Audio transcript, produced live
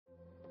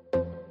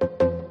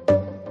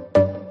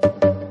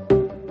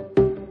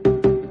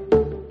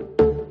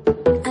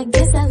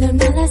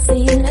I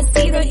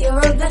see that you're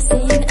a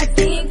blessing. I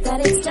think that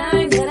it's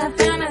time that I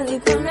finally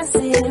put my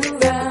sin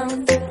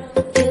around.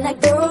 Feel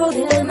like gold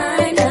in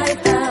my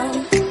life found.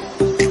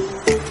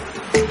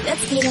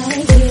 Let's get out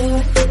of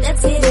here,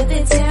 let's hit up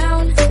the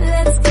town.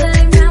 Let's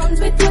climb mountains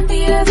with no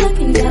fear of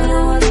looking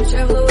down.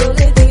 Travel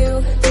with you,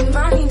 come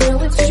on, you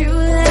know it's true.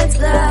 Let's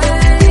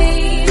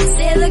fly,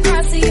 sail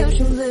across the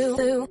ocean blue.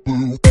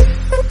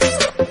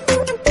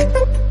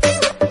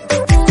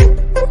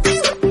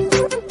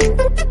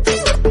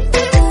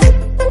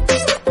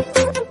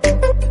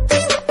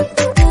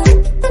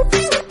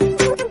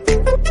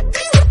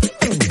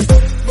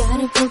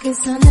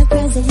 Focus on the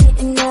present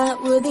and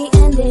not where the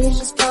end is.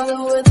 Just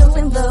follow where the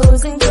wind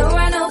blows and go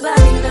where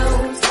nobody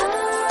knows.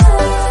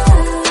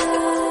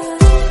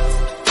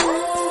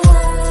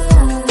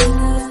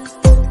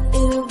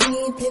 It'll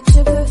be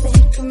picture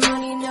perfect. Come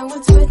on, you know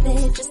it's worth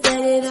it. Just let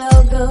it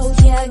all go.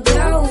 Yeah,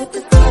 go with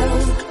the flow.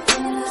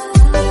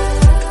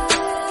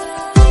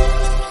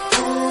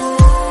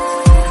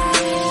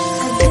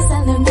 I guess I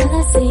learned my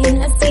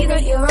lesson. I see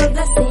that you're a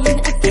blessing.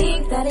 I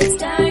think that it's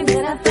time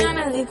that I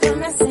finally put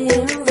my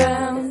sin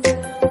around.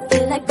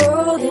 Feel like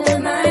gold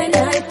in my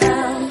life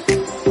found.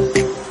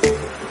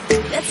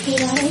 Let's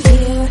get out of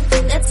here,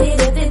 let's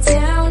hit up the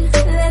town.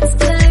 Let's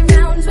climb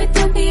mountains with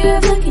no fear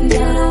of looking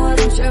down.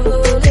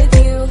 Travel with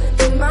you,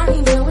 come on,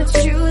 you know it's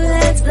true.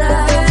 Let's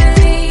fly,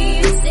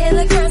 sail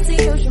across the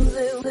ocean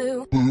blue.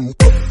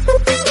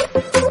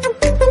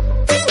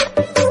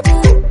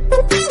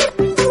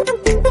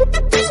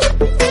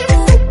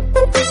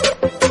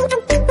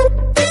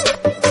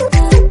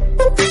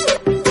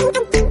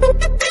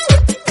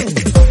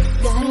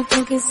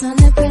 Focus on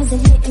the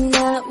present and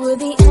not where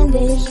the end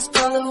is. Just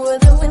follow where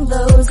the wind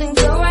blows and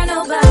go where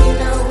nobody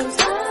knows.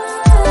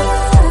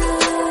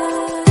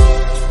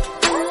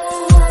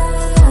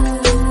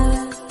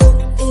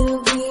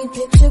 It'll be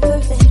picture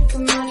perfect.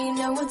 Come on, you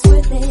know it's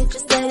worth it.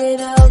 Just let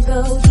it all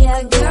go.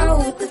 Yeah, go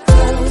with the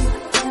flow.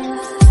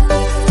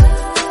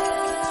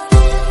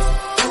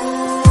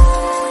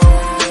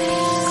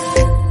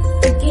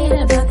 Forget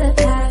about the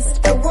past.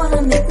 I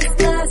wanna make this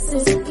last.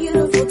 There's a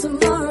beautiful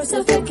tomorrow,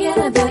 so forget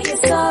about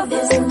yourself.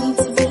 There's no need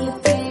to be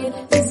afraid.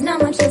 There's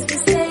not much else to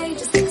say.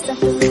 Just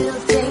accept a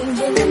little change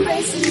and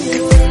embrace a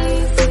new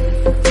wave.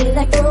 Feel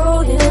like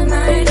gold in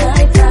my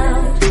life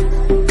found.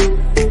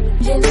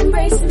 And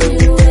embrace a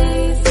new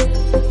wave.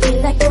 Feel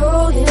like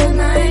gold in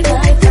my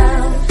life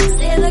found.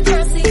 Sail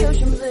across the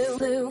ocean blue.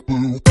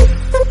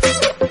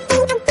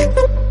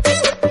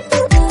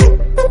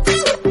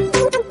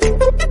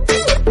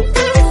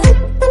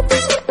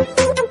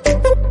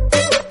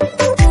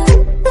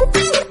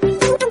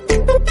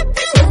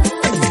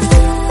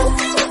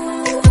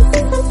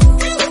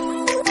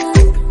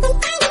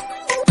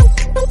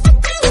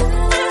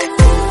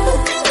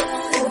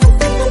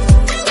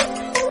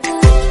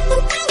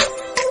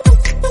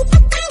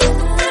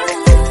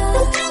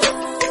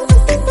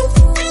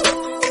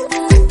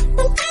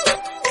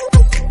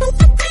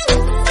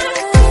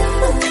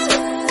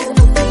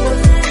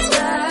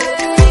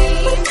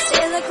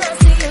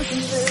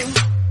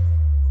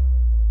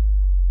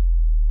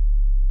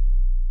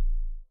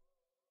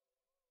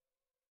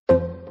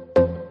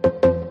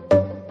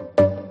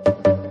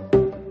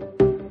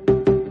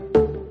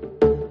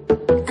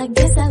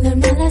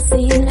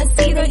 I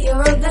see that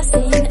you're a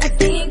blessing. I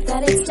think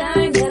that it's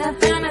time that I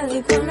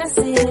finally put my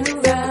sin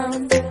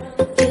around.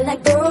 Feel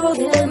like gold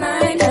in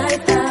my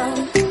life found.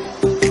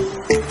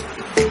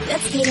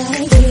 Let's get out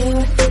of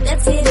here,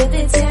 let's hit up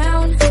the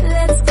town.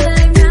 Let's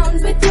climb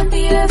mountains with no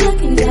fear of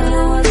looking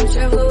down.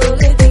 Travel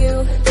with you,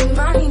 come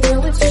on, you know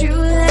it's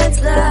true. Let's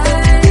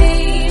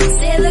fly,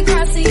 sail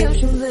across the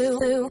ocean blue.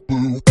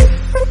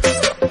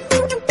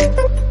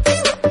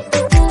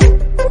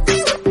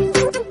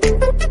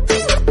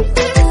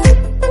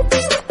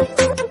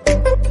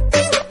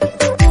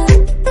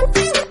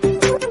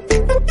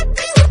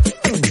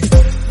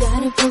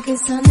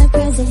 Focus on the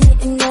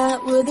present and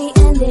not where the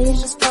end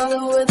is. Just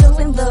follow where the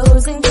wind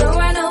blows and go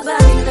where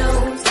nobody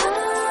knows.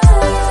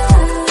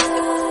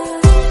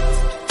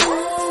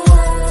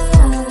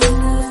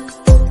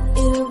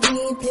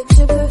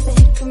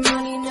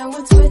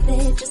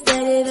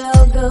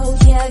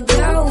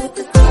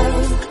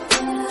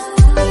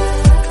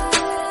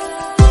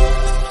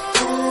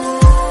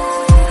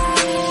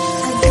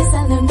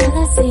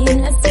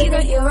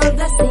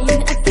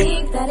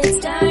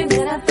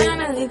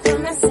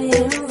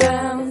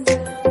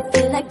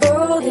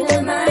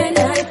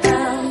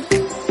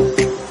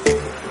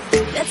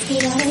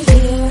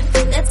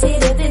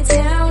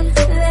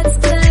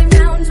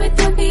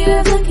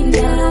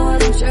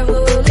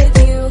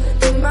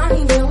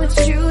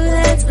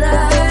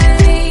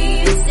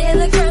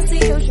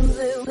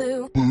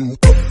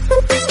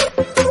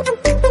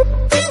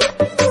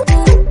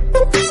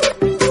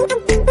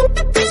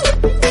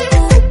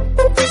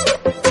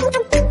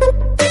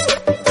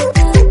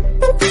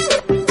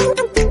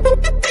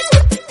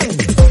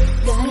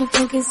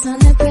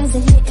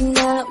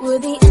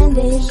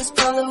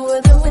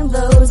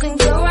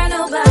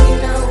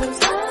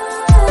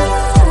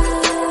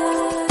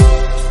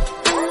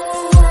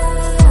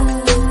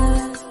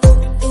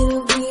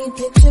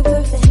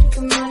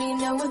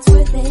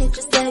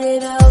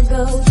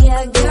 go.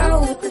 Yeah,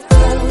 girl with the